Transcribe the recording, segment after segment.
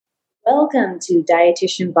Welcome to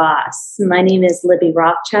Dietitian Boss. My name is Libby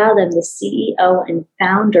Rothschild. I'm the CEO and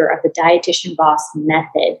founder of the Dietitian Boss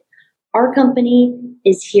Method. Our company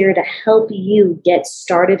is here to help you get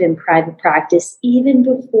started in private practice even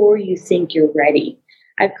before you think you're ready.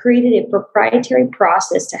 I've created a proprietary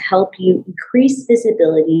process to help you increase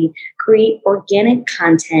visibility, create organic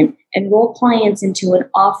content, enroll clients into an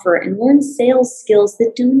offer, and learn sales skills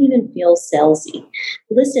that don't even feel salesy.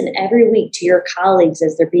 Listen every week to your colleagues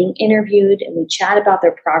as they're being interviewed, and we chat about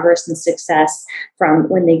their progress and success from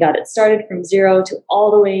when they got it started from zero to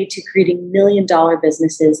all the way to creating million-dollar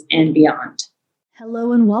businesses and beyond.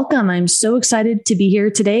 Hello and welcome. I'm so excited to be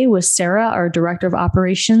here today with Sarah, our Director of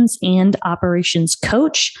Operations and Operations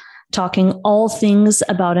Coach, talking all things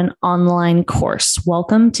about an online course.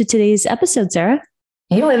 Welcome to today's episode, Sarah.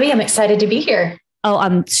 Hey, Libby, I'm excited to be here. Oh,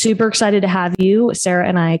 I'm super excited to have you. Sarah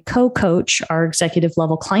and I co-coach our executive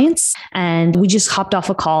level clients, and we just hopped off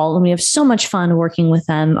a call and we have so much fun working with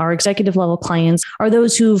them. Our executive level clients are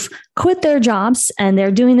those who've quit their jobs and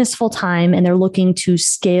they're doing this full time and they're looking to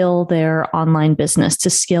scale their online business,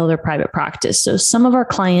 to scale their private practice. So some of our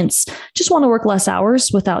clients just want to work less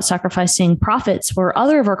hours without sacrificing profits, where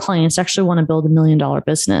other of our clients actually want to build $1 million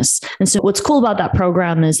business. And so what's cool about that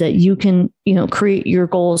program is that you can, create your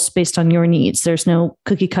goals based on your needs. There's no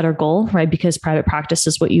cookie cutter goal, right? Because private practice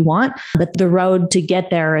is what you want, but the road to get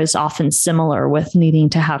there is often similar, with needing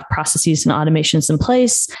to have processes and automations in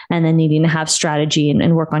place, and then needing to have strategy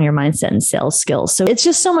and work on your mindset and sales skills. So it's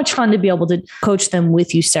just so much fun to be able to coach them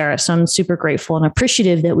with you, Sarah. So I'm super grateful and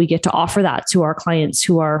appreciative that we get to offer that to our clients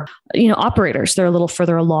who are, operators. They're a little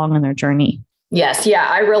further along in their journey. Yes. Yeah.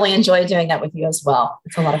 I really enjoy doing that with you as well.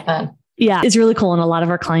 It's a lot of fun. Yeah, it's really cool. And a lot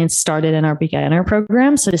of our clients started in our beginner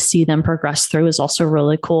program. So to see them progress through is also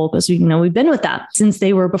really cool because, we've been with that since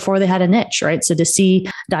before they had a niche, right? So to see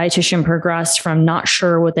dietitian progress from not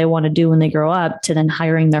sure what they want to do when they grow up to then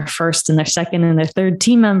hiring their first and their second and their third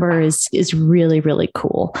team member is really, really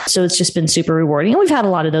cool. So it's just been super rewarding. And we've had a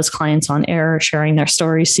lot of those clients on air sharing their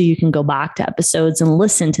stories. So you can go back to episodes and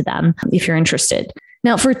listen to them if you're interested.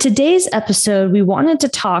 Now, for today's episode, we wanted to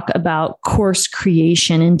talk about course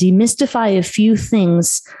creation and demystify a few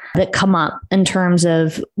things that come up in terms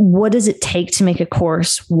of what does it take to make a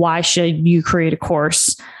course? Why should you create a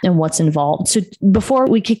course and what's involved? So before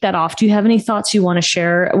we kick that off, do you have any thoughts you want to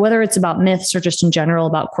share, whether it's about myths or just in general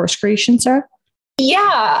about course creation, Sarah?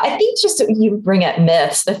 Yeah, I think just you bring up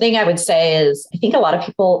myths. The thing I would say is I think a lot of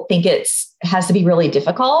people think it has to be really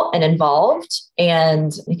difficult and involved,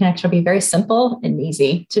 and it can actually be very simple and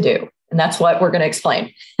easy to do. And that's what we're going to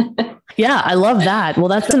explain. Yeah, I love that. Well,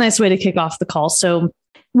 that's a nice way to kick off the call. So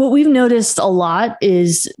what we've noticed a lot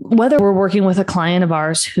is whether we're working with a client of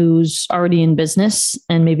ours who's already in business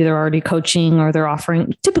and maybe they're already coaching or they're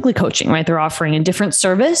offering, typically coaching, right? They're offering a different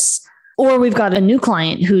service. Or we've got a new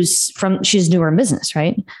client she's newer in business,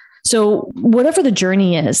 right? So whatever the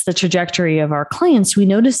journey is, the trajectory of our clients, we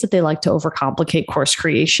notice that they like to overcomplicate course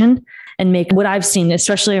creation and make what I've seen,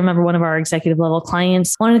 especially I remember one of our executive level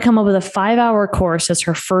clients wanted to come up with a 5-hour course as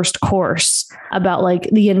her first course about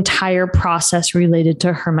the entire process related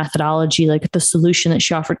to her methodology, the solution that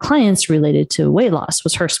she offered clients related to weight loss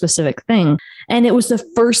was her specific thing. And it was the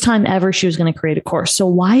first time ever she was going to create a course. So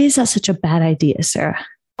why is that such a bad idea, Sarah?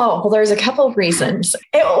 Oh, well, there's a couple of reasons.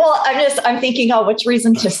 I'm thinking, which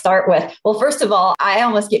reason to start with? Well, first of all, I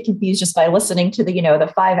almost get confused just by listening to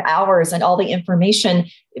the 5 hours and all the information,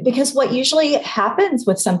 because what usually happens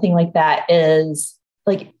with something like that is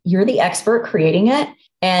you're the expert creating it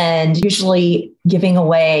and usually giving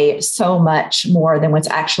away so much more than what's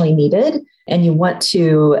actually needed. And you want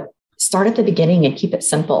to start at the beginning and keep it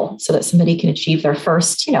simple so that somebody can achieve their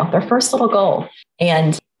first little goal.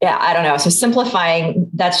 And yeah, I don't know. So simplifying,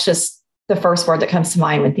 that's just the first word that comes to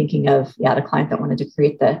mind when thinking of, the client that wanted to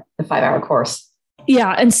create the 5-hour course.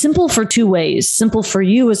 Yeah. And simple for two ways, simple for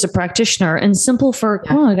you as a practitioner and simple for,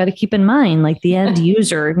 I got to keep in mind, the end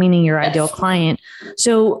user, meaning your ideal client.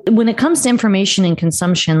 So when it comes to information and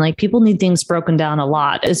consumption, people need things broken down a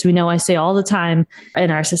lot. As we know, I say all the time in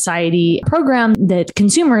our society program that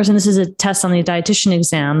consumers, and this is a test on the dietitian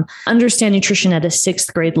exam, understand nutrition at a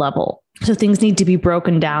 6th grade level. So things need to be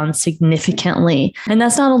broken down significantly. And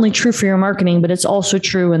that's not only true for your marketing, but it's also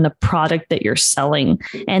true in the product that you're selling.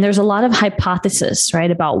 And there's a lot of hypothesis,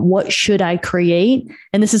 right, about what should I create?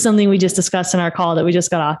 And this is something we just discussed in our call that we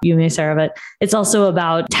just got off, you and me, Sarah, but it's also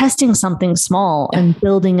about testing something small and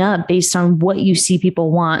building up based on what you see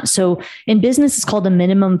people want. So in business, it's called a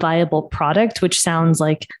minimum viable product, which sounds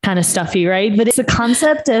kind of stuffy, right? But it's a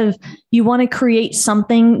concept of you want to create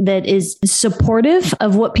something that is supportive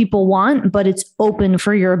of what people want, want, but it's open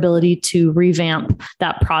for your ability to revamp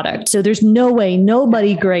that product. So there's no way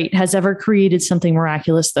nobody great has ever created something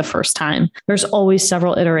miraculous the first time. There's always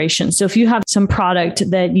several iterations. So if you have some product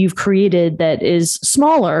that you've created that is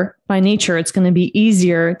smaller by nature, it's going to be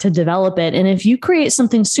easier to develop it. And if you create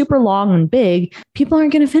something super long and big, people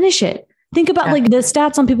aren't going to finish it. Think about like the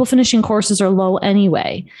stats on people finishing courses are low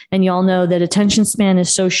anyway. And y'all know that attention span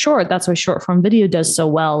is so short. That's why short form video does so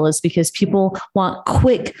well, is because people want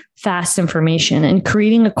quick, fast information, and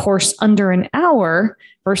creating a course under an hour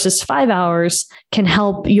versus 5 hours can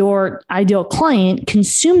help your ideal client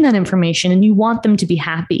consume that information. And you want them to be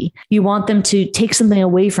happy. You want them to take something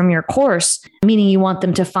away from your course, meaning you want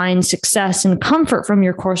them to find success and comfort from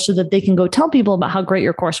your course so that they can go tell people about how great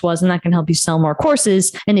your course was. And that can help you sell more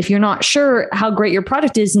courses. And if you're not sure how great your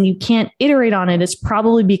product is and you can't iterate on it, it's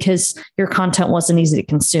probably because your content wasn't easy to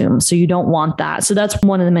consume. So you don't want that. So that's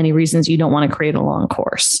one of the many reasons you don't want to create a long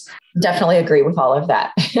course. Definitely agree with all of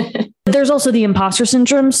that. There's also the imposter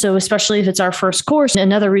syndrome. So especially if it's our first course,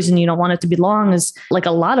 another reason you don't want it to be long is like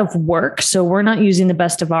a lot of work. So we're not using the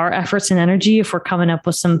best of our efforts and energy if we're coming up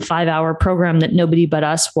with some 5-hour program that nobody but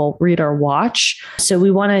us will read or watch. So we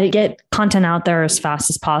want to get content out there as fast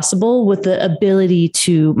as possible with the ability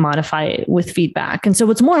to modify it with feedback. And so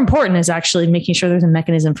what's more important is actually making sure there's a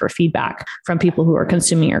mechanism for feedback from people who are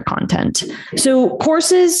consuming your content. So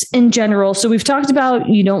courses in general. So we've talked about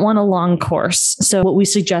you don't want a long course. So what we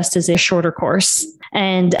suggest is a shorter course.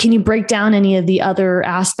 And can you break down any of the other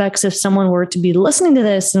aspects if someone were to be listening to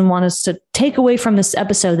this and want us to take away from this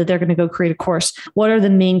episode that they're going to go create a course? What are the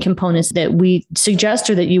main components that we suggest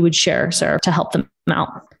or that you would share, Sarah, to help them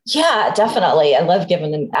out? Yeah, definitely. I love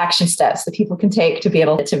giving them action steps that people can take to be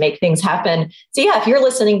able to make things happen. So yeah, if you're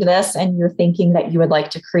listening to this and you're thinking that you would like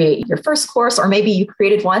to create your first course, or maybe you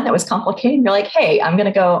created one that was complicated, and you're like, hey, I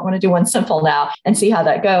want to do one simple now and see how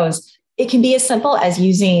that goes. It can be as simple as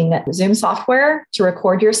using Zoom software to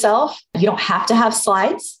record yourself. You don't have to have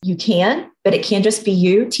slides. You can, but it can just be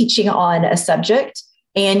you teaching on a subject.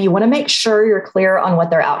 And you want to make sure you're clear on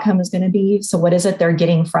what their outcome is going to be. So what is it they're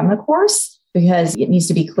getting from the course? Because it needs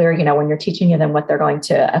to be clear, when you're teaching them what they're going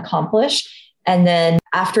to accomplish. And then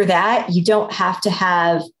after that, you don't have to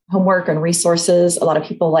have homework and resources. A lot of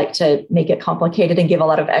people like to make it complicated and give a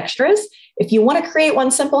lot of extras. If you want to create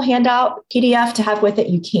one simple handout PDF to have with it,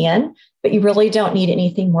 you can, but you really don't need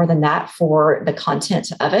anything more than that for the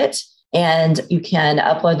content of it. And you can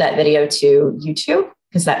upload that video to YouTube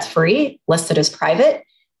because that's free, list it as private,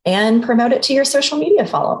 and promote it to your social media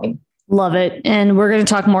following. Love it. And we're going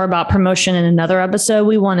to talk more about promotion in another episode.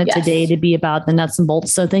 We wanted today to be about the nuts and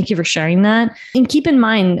bolts. So thank you for sharing that. And keep in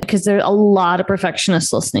mind, because there are a lot of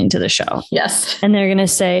perfectionists listening to the show. Yes. And they're going to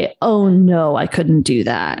say, oh no, I couldn't do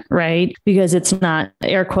that. Right. Because it's not,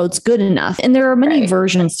 air quotes, good enough. And there are many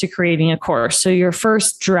versions to creating a course. So your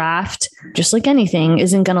first draft, just like anything,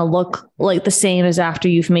 isn't going to look like the same as after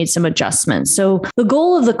you've made some adjustments. So the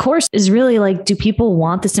goal of the course is really like, do people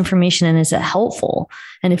want this information and is it helpful?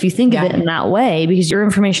 And if you think of it in that way, because your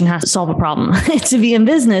information has to solve a problem to be in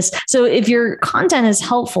business. So if your content is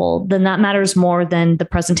helpful, then that matters more than the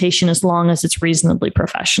presentation, as long as it's reasonably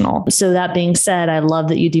professional. So that being said, I love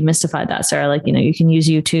that you demystified that, Sarah. Like, you can use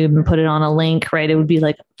YouTube and put it on a link, right? It would be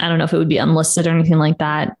like, I don't know if it would be unlisted or anything like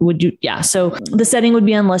that. Would you? Yeah. So the setting would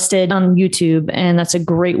be unlisted on YouTube. And that's a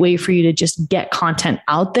great way for you to just get content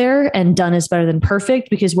out there, and done is better than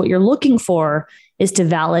perfect, because what you're looking for is to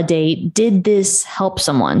validate, did this help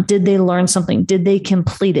someone? Did they learn something? Did they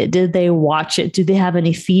complete it? Did they watch it? Do they have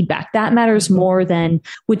any feedback? That matters more than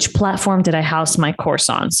which platform did I house my course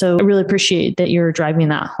on. So I really appreciate that you're driving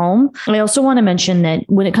that home. I also want to mention that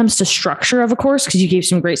when it comes to structure of a course, because you gave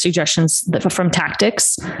some great suggestions from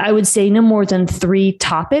tactics, I would say no more than 3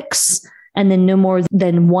 topics. And then no more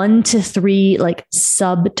than 1 to 3 like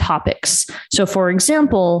subtopics. So for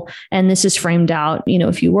example, and this is framed out,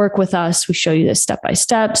 if you work with us, we show you this step by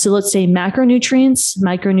step. So let's say macronutrients,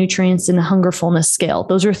 micronutrients, and the hunger fullness scale.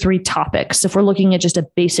 Those are 3 topics if we're looking at just a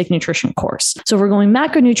basic nutrition course. So if we're going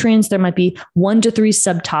macronutrients, there might be 1 to 3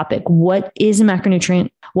 subtopic. What is a macronutrient?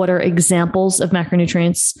 What are examples of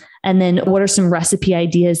macronutrients? And then what are some recipe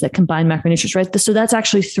ideas that combine macronutrients, right? So that's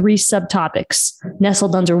actually 3 subtopics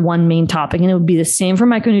nestled under one main topic. And it would be the same for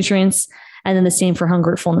micronutrients, and then the same for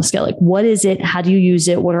hunger fullness scale. Like, what is it? How do you use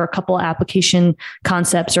it? What are a couple of application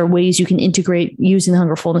concepts or ways you can integrate using the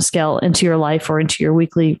hunger fullness scale into your life or into your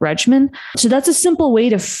weekly regimen? So that's a simple way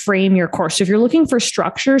to frame your course. So if you're looking for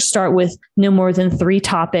structure, start with no more than 3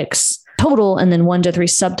 topics total, and then 1 to 3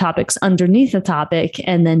 subtopics underneath the topic.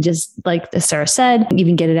 And then just like Sarah said, you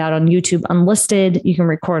can get it out on YouTube unlisted. You can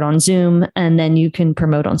record on Zoom, and then you can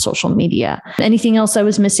promote on social media. Anything else I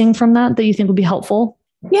was missing from that you think would be helpful?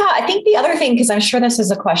 Yeah, I think the other thing, because I'm sure this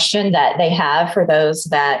is a question that they have for those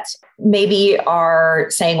that maybe are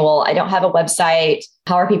saying, well, I don't have a website.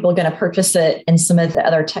 How are people going to purchase it and some of the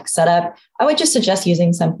other tech setup? I would just suggest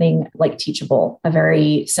using something like Teachable, a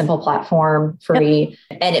very simple platform, free,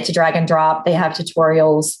 and it's a drag and drop. They have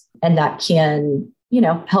tutorials, and that can,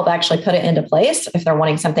 help actually put it into place if they're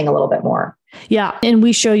wanting something a little bit more. Yeah. And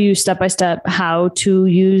we show you step by step how to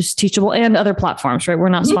use Teachable and other platforms, right? We're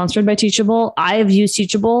not sponsored by Teachable. I've used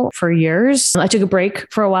Teachable for years. I took a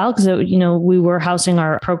break for a while because, we were housing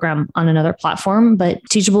our program on another platform, but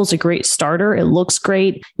Teachable is a great starter. It looks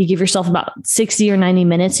great. You give yourself about 60 or 90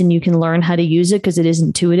 minutes and you can learn how to use it because it is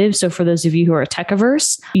intuitive. So for those of you who are tech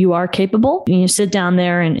averse, you are capable. You sit down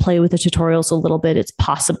there and play with the tutorials a little bit. It's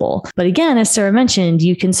possible. But again, as Sarah mentioned,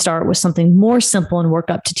 you can start with something more simple and work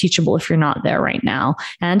up to Teachable if you're not there right now.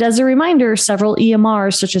 And as a reminder, several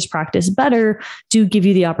EMRs such as Practice Better do give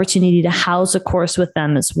you the opportunity to house a course with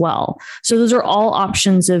them as well. So those are all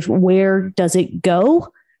options of where does it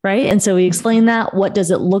go? Right. And so we explain that. What does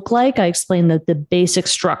it look like? I explained the basic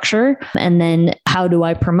structure. And then how do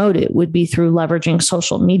I promote it would be through leveraging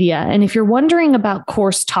social media. And if you're wondering about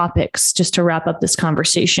course topics, just to wrap up this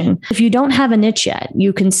conversation, if you don't have a niche yet,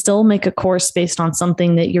 you can still make a course based on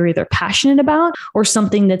something that you're either passionate about or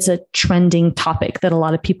something that's a trending topic that a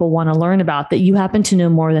lot of people want to learn about that you happen to know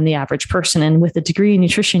more than the average person. And with a degree in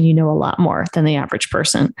nutrition, you know a lot more than the average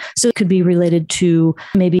person. So it could be related to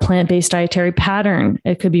maybe plant-based dietary pattern.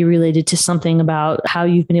 It could be related to something about how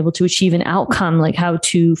you've been able to achieve an outcome, like how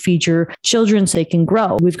to feed your children so they can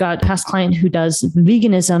grow. We've got a past client who does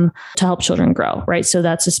veganism to help children grow, right? So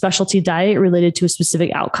that's a specialty diet related to a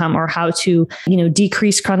specific outcome, or how to,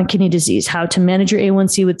 decrease chronic kidney disease, how to manage your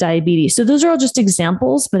A1C with diabetes. So those are all just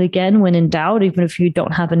examples. But again, when in doubt, even if you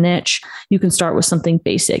don't have a niche, you can start with something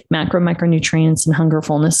basic, macro, micronutrients, and hunger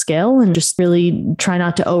fullness scale, and just really try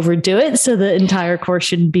not to overdo it. So the entire course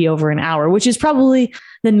shouldn't be over an hour, which is probably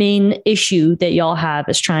the main issue that y'all have,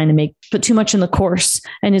 is trying to put too much in the course.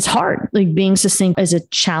 And it's hard. Like, being succinct is a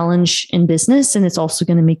challenge in business. And it's also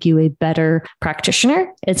going to make you a better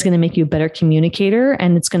practitioner. It's going to make you a better communicator,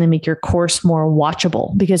 and it's going to make your course more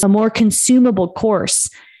watchable, because a more consumable course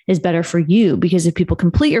is better for you, because if people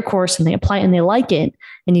complete your course and they apply it and they like it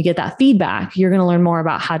and you get that feedback, you're going to learn more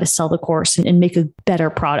about how to sell the course and make a better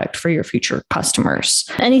product for your future customers.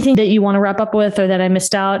 Anything that you want to wrap up with, or that I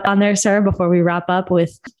missed out on there, Sarah, before we wrap up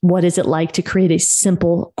with what is it like to create a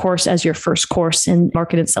simple course as your first course and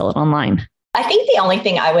market and sell it online? I think the only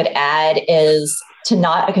thing I would add is to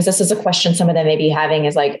not, because this is a question some of them may be having,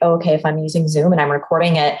 is like, oh, okay, if I'm using Zoom and I'm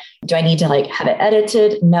recording it, do I need to have it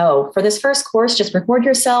edited? No. For this first course, just record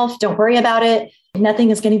yourself. Don't worry about it.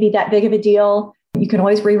 Nothing is going to be that big of a deal. You can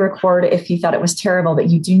always re-record if you thought it was terrible, but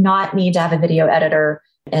you do not need to have a video editor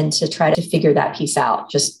and to try to figure that piece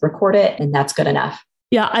out. Just record it, and that's good enough.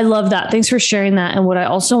 Yeah, I love that. Thanks for sharing that. And what I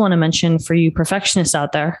also want to mention for you perfectionists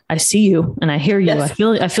out there, I see you and I hear you. Yes.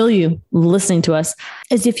 I feel you listening to us,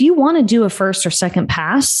 is if you want to do a first or second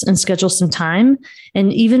pass and schedule some time,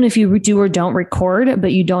 and even if you do or don't record,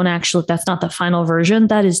 but you don't actually, that's not the final version,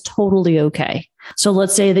 that is totally okay. So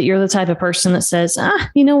let's say that you're the type of person that says,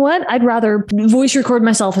 you know what? I'd rather voice record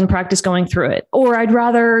myself and practice going through it. Or I'd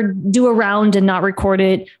rather do a round and not record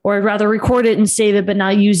it. Or I'd rather record it and save it, but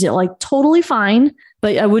not use it. Like, totally fine.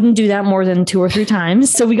 But I wouldn't do that more than 2 or 3 times.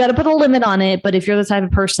 So we got to put a limit on it. But if you're the type of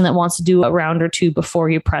person that wants to do a round or 2 before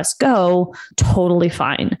you press go, totally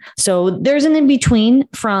fine. So there's an in between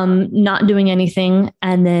from not doing anything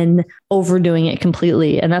and then overdoing it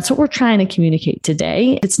completely. And that's what we're trying to communicate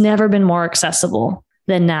today. It's never been more accessible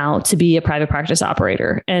than now to be a private practice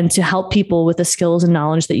operator and to help people with the skills and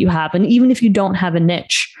knowledge that you have. And even if you don't have a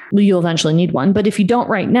niche, you'll eventually need one. But if you don't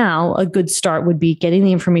right now, a good start would be getting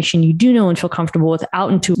the information you do know and feel comfortable with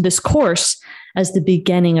out into this course as the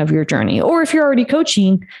beginning of your journey. Or if you're already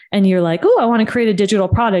coaching and you're like, oh, I want to create a digital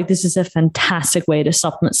product, this is a fantastic way to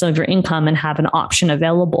supplement some of your income and have an option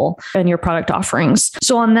available in your product offerings.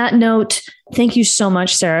 So on that note, thank you so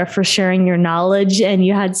much, Sarah, for sharing your knowledge. And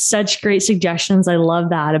you had such great suggestions. I love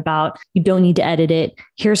that about you don't need to edit it.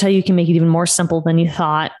 Here's how you can make it even more simple than you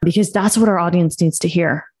thought, because that's what our audience needs to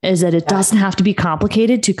hear, is that it doesn't have to be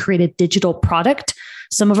complicated to create a digital product.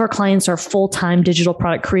 Some of our clients are full-time digital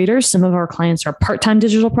product creators. Some of our clients are part-time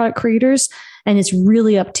digital product creators. And it's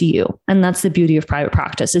really up to you. And that's the beauty of private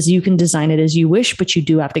practice, is you can design it as you wish, but you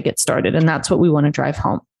do have to get started. And that's what we want to drive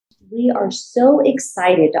home. we are so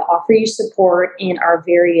excited to offer you support in our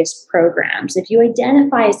various programs. If you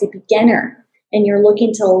identify as a beginner and you're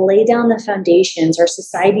looking to lay down the foundations, our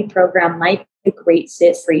society program might be a great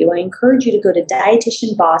fit for you. I encourage you to go to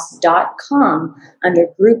dietitianboss.com under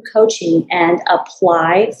group coaching and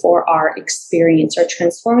apply for our experience, our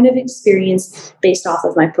transformative experience based off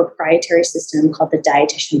of my proprietary system called the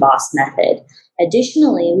Dietitian Boss Method.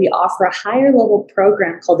 Additionally, we offer a higher level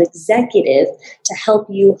program called Executive to help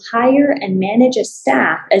you hire and manage a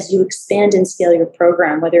staff as you expand and scale your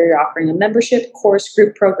program, whether you're offering a membership, course,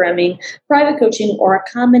 group programming, private coaching, or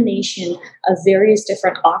a combination of various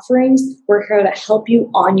different offerings. We're here to help you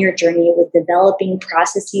on your journey with developing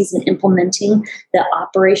processes and implementing the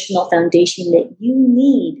operational foundation that you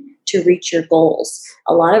need to reach your goals.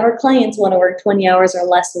 A lot of our clients want to work 20 hours or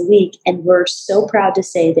less a week, and we're so proud to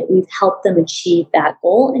say that we've helped them achieve that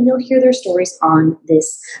goal, and you'll hear their stories on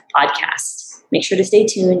this podcast. Make sure to stay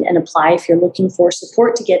tuned and apply if you're looking for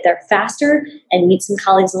support to get there faster and meet some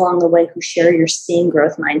colleagues along the way who share your same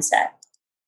growth mindset.